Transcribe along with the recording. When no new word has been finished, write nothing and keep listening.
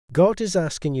God is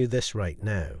asking you this right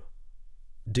now.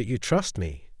 Do you trust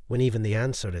me when even the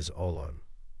answer is all on?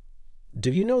 Do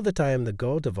you know that I am the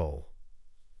God of all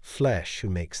flesh who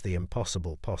makes the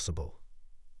impossible possible?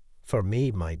 For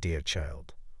me, my dear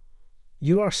child,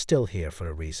 you are still here for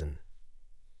a reason.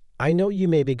 I know you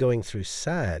may be going through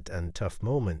sad and tough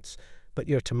moments, but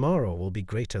your tomorrow will be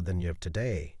greater than your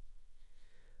today.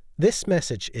 This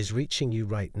message is reaching you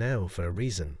right now for a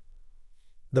reason.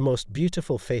 The most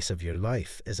beautiful face of your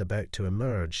life is about to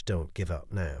emerge. Don't give up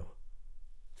now.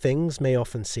 Things may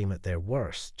often seem at their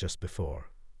worst just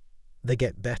before. They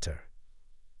get better.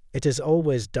 It is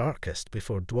always darkest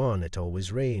before dawn. It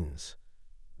always rains.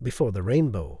 Before the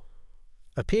rainbow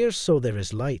appears, so there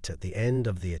is light at the end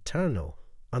of the eternal,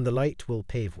 and the light will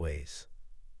pave ways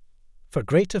for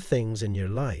greater things in your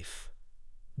life.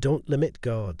 Don't limit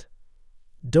God.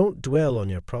 Don't dwell on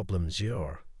your problems,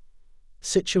 your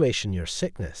situation, your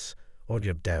sickness, or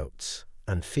your doubts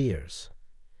and fears.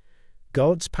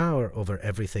 God's power over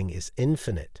everything is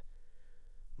infinite,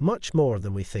 much more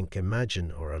than we think,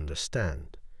 imagine, or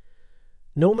understand.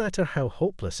 No matter how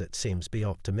hopeless it seems, be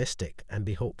optimistic and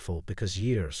be hopeful, because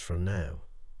years from now,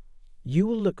 you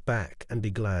will look back and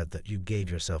be glad that you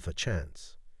gave yourself a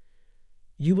chance.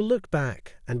 You will look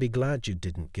back and be glad you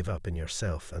didn't give up in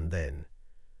yourself, and then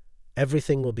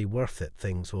everything will be worth it.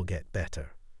 Things will get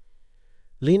better.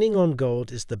 Leaning on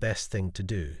God is the best thing to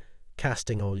do,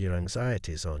 casting all your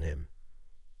anxieties on Him.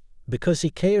 Because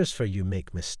He cares for you.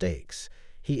 Make mistakes.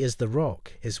 He is the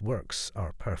rock. His works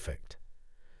are perfect.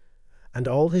 And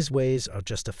all His ways are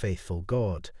just. A faithful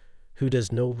God who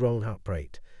does no wrong,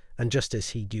 upright, and just as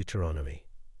He. Deuteronomy.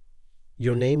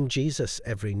 Your name, Jesus,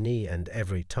 every knee and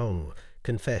every tongue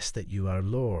confess that you are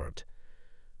Lord.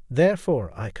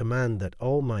 Therefore I command that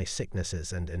all my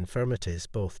sicknesses and infirmities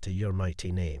both to your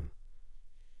mighty name.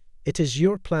 It is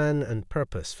your plan and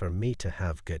purpose for me to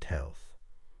have good health,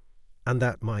 and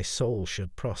that my soul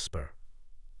should prosper.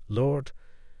 Lord,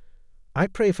 I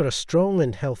pray for a strong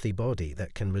and healthy body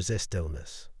that can resist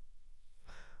illness.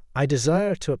 I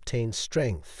desire to obtain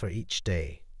strength for each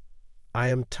day. I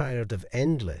am tired of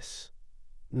endless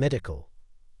medical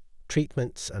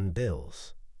treatments and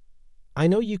bills. I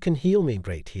know you can heal me,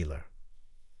 great healer.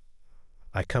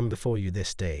 I come before you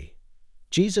this day.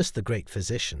 Jesus, the great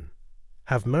physician,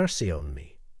 have mercy on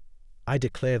me. I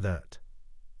declare that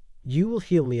you will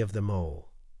heal me of them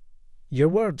all. Your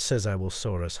word says I will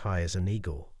soar as high as an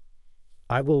eagle.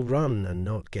 I will run and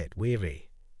not get weary,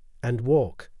 and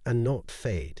walk and not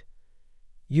fade.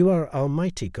 You are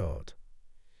Almighty God.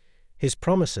 His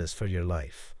promises for your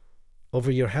life,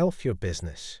 over your health, your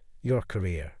business, your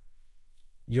career,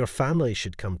 your family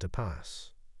should come to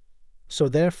pass. So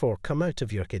therefore come out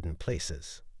of your hidden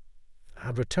places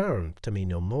and return to me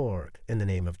no more, in the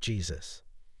name of Jesus.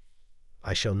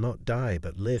 I shall not die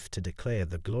but live to declare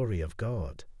the glory of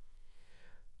God.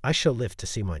 I shall live to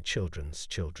see my children's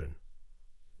children.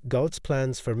 God's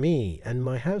plans for me and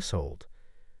my household,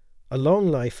 a long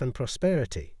life and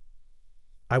prosperity.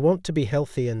 I want to be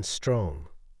healthy and strong,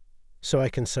 so I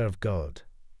can serve God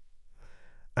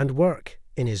and work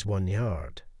in His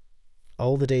vineyard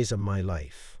all the days of my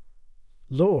life.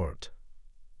 Lord,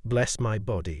 bless my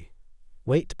body,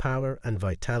 weight, power, and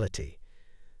vitality.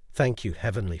 Thank you,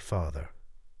 Heavenly Father,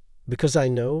 because I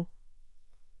know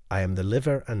I am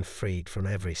delivered and freed from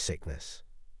every sickness,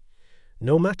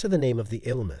 no matter the name of the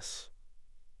illness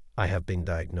I have been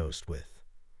diagnosed with,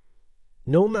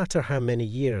 no matter how many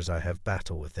years I have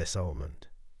battled with this ailment.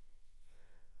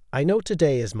 I know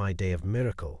today is my day of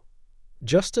miracle,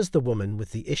 just as the woman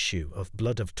with the issue of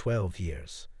blood of 12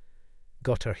 years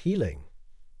got her healing.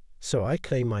 So I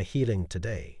claim my healing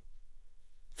today.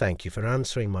 Thank you for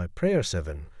answering my prayers,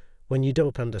 even when you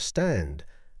don't understand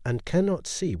and cannot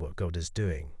see what God is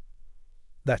doing.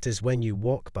 That is when you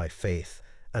walk by faith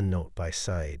and not by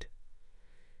sight.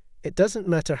 It doesn't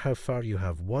matter how far you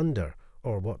have wandered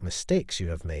or what mistakes you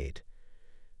have made.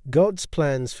 God's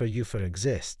plans for you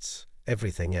exists,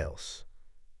 everything else.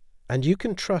 And you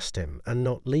can trust Him and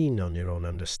not lean on your own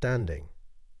understanding.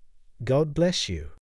 God bless you.